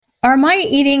Are my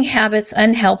eating habits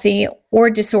unhealthy or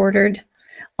disordered?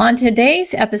 On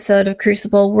today's episode of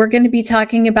Crucible, we're going to be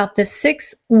talking about the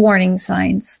 6 warning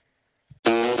signs.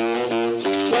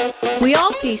 We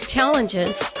all face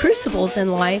challenges, crucibles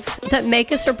in life that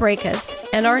make us or break us,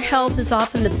 and our health is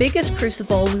often the biggest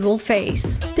crucible we will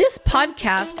face. This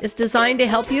podcast is designed to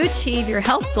help you achieve your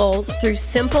health goals through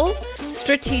simple,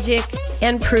 strategic,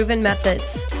 and proven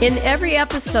methods. In every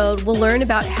episode, we'll learn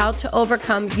about how to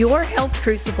overcome your health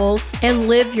crucibles and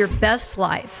live your best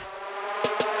life.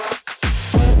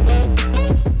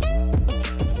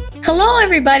 Hello,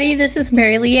 everybody. This is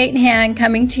Mary Lee Aitenhan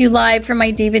coming to you live from my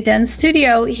David Den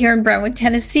studio here in Brentwood,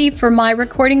 Tennessee for my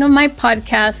recording of my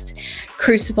podcast,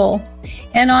 Crucible.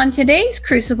 And on today's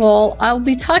Crucible, I'll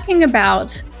be talking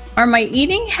about, are my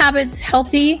eating habits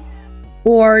healthy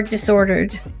or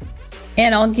disordered?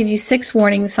 And I'll give you 6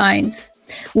 warning signs.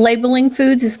 Labeling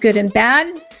foods as good and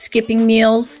bad, skipping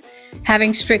meals,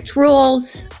 having strict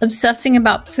rules, obsessing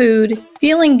about food,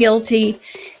 feeling guilty,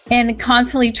 and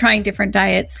constantly trying different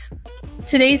diets.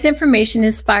 Today's information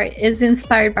is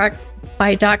inspired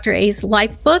by Dr. A's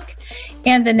Life book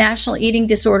and the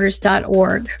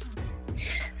nationaleatingdisorders.org.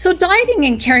 So dieting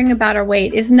and caring about our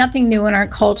weight is nothing new in our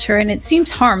culture, and it seems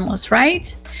harmless,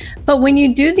 right? But when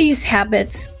you do these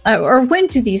habits, when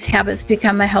do these habits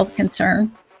become a health concern?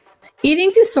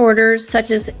 Eating disorders such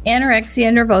as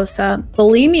anorexia nervosa,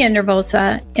 bulimia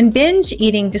nervosa, and binge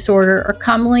eating disorder are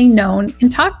commonly known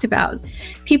and talked about.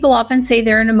 People often say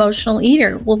they're an emotional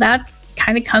eater. Well, that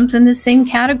kind of comes in the same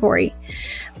category.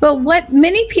 But what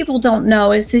many people don't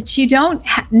know is that you don't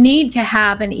need to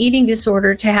have an eating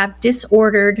disorder to have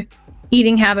disordered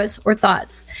eating habits or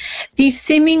thoughts. These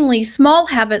seemingly small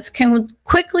habits can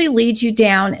quickly lead you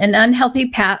down an unhealthy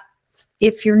path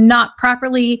if you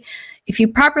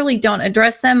properly don't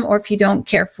address them or if you don't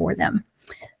care for them.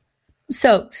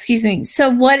 So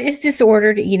what is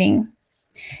disordered eating?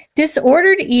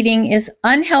 Disordered eating is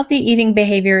unhealthy eating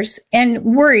behaviors and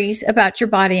worries about your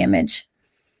body image.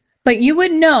 But you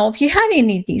would know if you had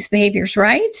any of these behaviors,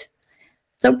 right?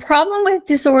 The problem with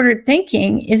disordered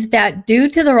thinking is that due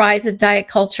to the rise of diet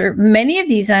culture, many of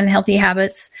these unhealthy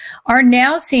habits are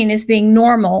now seen as being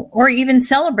normal or even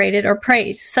celebrated or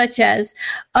praised, such as,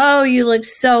 oh, you look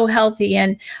so healthy,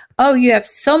 and oh, you have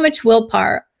so much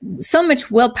willpower.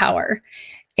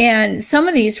 And some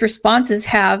of these responses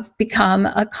have become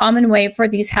a common way for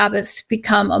these habits to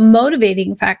become a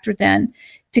motivating factor then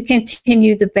to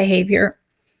continue the behavior.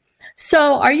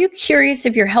 So are you curious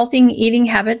if your healthy eating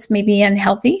habits may be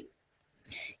unhealthy?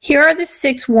 Here are the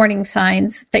 6 warning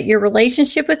signs that your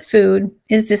relationship with food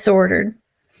is disordered.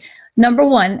 Number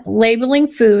 1, labeling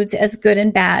foods as good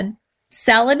and bad.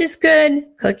 Salad is good,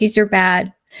 cookies are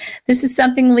bad. This is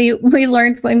something we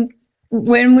learned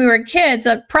when we were kids,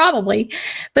 probably.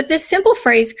 But this simple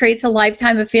phrase creates a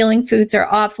lifetime of feeling foods are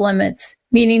off limits,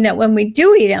 meaning that when we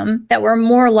do eat them, that we're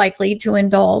more likely to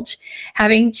indulge.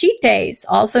 Having cheat days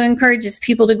also encourages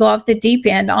people to go off the deep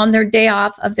end on their day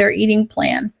off of their eating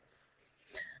plan.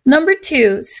 Number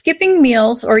 2, skipping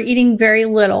meals or eating very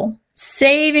little,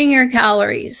 saving your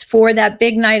calories for that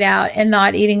big night out and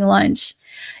not eating lunch.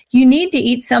 You need to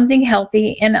eat something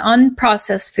healthy and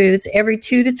unprocessed foods every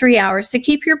 2 to 3 hours to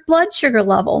keep your blood sugar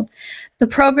level. The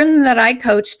program that I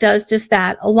coach does just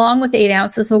that, along with 8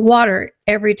 ounces of water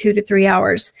every 2 to 3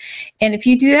 hours. And if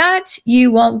you do that,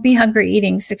 you won't be hungry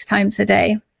eating 6 times a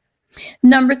day.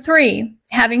 Number 3,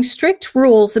 having strict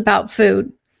rules about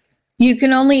food. You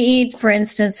can only eat, for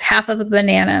instance, half of a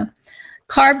banana.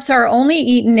 Carbs are only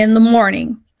eaten in the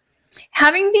morning.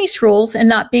 Having these rules and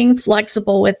not being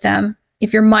flexible with them.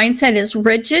 If your mindset is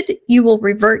rigid, you will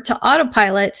revert to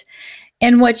autopilot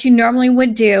and what you normally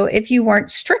would do if you weren't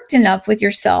strict enough with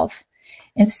yourself.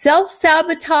 And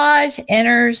self-sabotage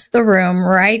enters the room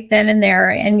right then and there,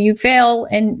 and you fail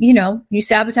and you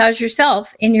sabotage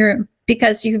yourself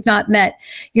because you've not met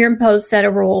your imposed set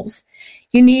of rules.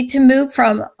 You need to move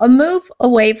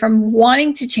away from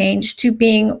wanting to change to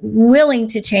being willing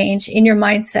to change in your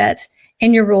mindset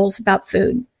and your rules about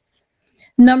food.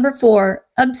 Number 4,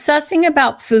 obsessing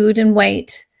about food and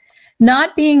weight.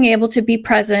 Not being able to be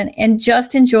present and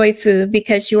just enjoy food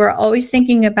because you are always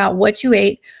thinking about what you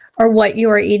ate or what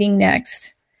you are eating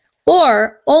next.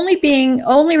 Or only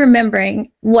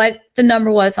remembering what the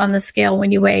number was on the scale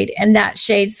when you weighed, and that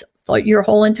shades your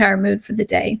whole entire mood for the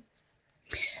day.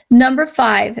 Number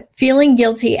 5, feeling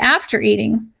guilty after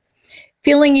eating.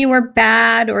 Feeling you were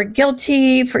bad or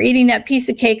guilty for eating that piece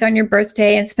of cake on your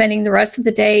birthday and spending the rest of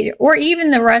the day or even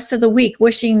the rest of the week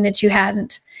wishing that you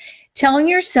hadn't. Telling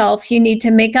yourself you need to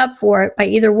make up for it by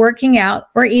either working out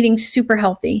or eating super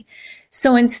healthy.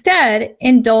 So instead,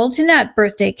 indulge in that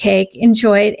birthday cake,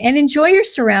 enjoy it, and enjoy your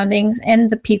surroundings and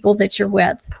the people that you're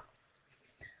with.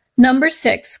 Number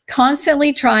 6,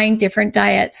 constantly trying different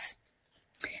diets.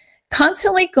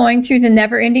 Constantly going through the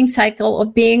never-ending cycle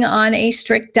of being on a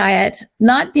strict diet,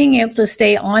 not being able to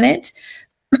stay on it,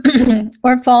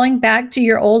 or falling back to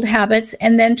your old habits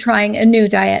and then trying a new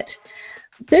diet.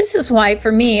 This is why,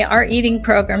 for me, our eating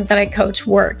program that I coach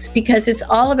works, because it's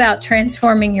all about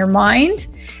transforming your mind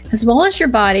as well as your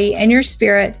body and your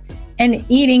spirit, and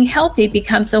eating healthy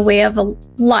becomes a way of a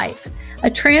life, a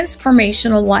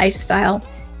transformational lifestyle,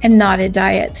 and not a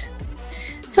diet.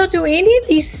 So do any of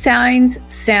these signs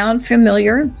sound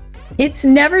familiar? It's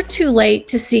never too late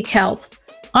to seek help.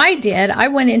 I did. I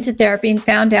went into therapy and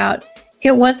found out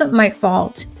it wasn't my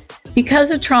fault.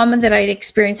 Because of trauma that I'd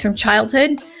experienced from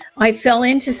childhood, I fell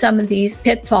into some of these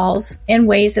pitfalls and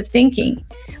ways of thinking.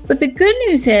 But the good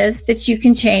news is that you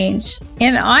can change,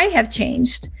 and I have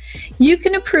changed. You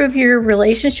can improve your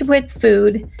relationship with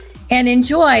food and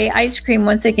enjoy ice cream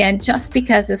once again just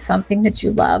because it's something that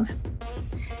you love.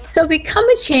 So become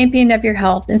a champion of your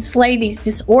health and slay these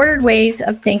disordered ways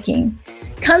of thinking.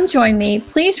 Come join me.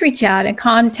 Please reach out and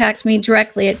contact me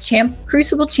directly at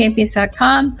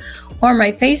cruciblechampions.com or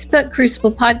my Facebook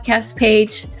Crucible podcast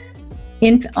page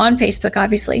on Facebook,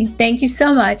 obviously. Thank you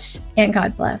so much, and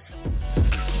God bless.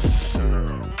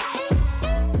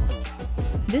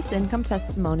 This income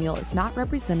testimonial is not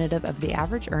representative of the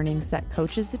average earnings that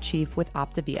coaches achieve with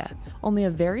Optavia. Only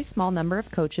a very small number of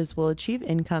coaches will achieve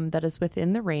income that is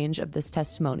within the range of this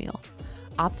testimonial.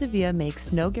 Optavia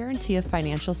makes no guarantee of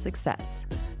financial success.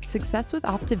 Success with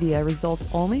Optavia results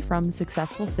only from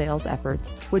successful sales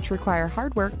efforts, which require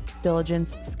hard work,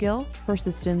 diligence, skill,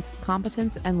 persistence,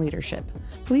 competence, and leadership.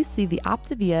 Please see the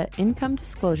Optavia income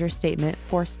disclosure statement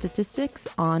for statistics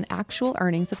on actual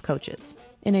earnings of coaches.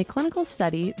 In a clinical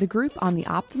study, the group on the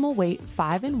Optimal Weight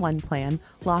 5-in-1 plan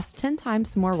lost 10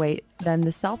 times more weight than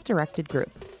the self-directed group.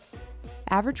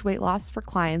 Average weight loss for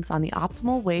clients on the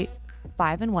Optimal Weight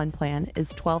 5-in-1 plan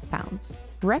is 12 pounds.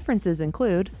 References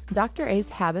include Dr. A's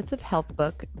Habits of Health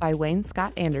book by Wayne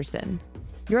Scott Anderson,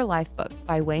 Your Life book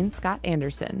by Wayne Scott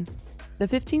Anderson, The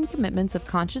 15 Commitments of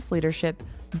Conscious Leadership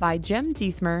by Jem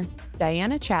Diethmer,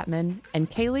 Diana Chapman,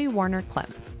 and Kaylee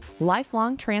Warner-Klemp,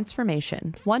 Lifelong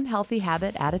Transformation, One Healthy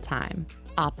Habit at a Time,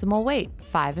 Optimal Weight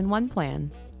 5-in-1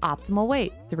 plan, Optimal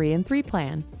Weight 3-in-3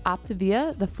 plan,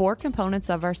 Optavia, the 4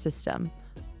 components of our system,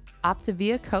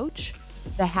 Optavia Coach,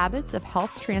 The Habits of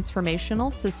Health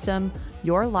Transformational System,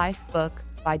 Your Life book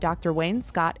by Dr. Wayne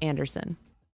Scott Anderson.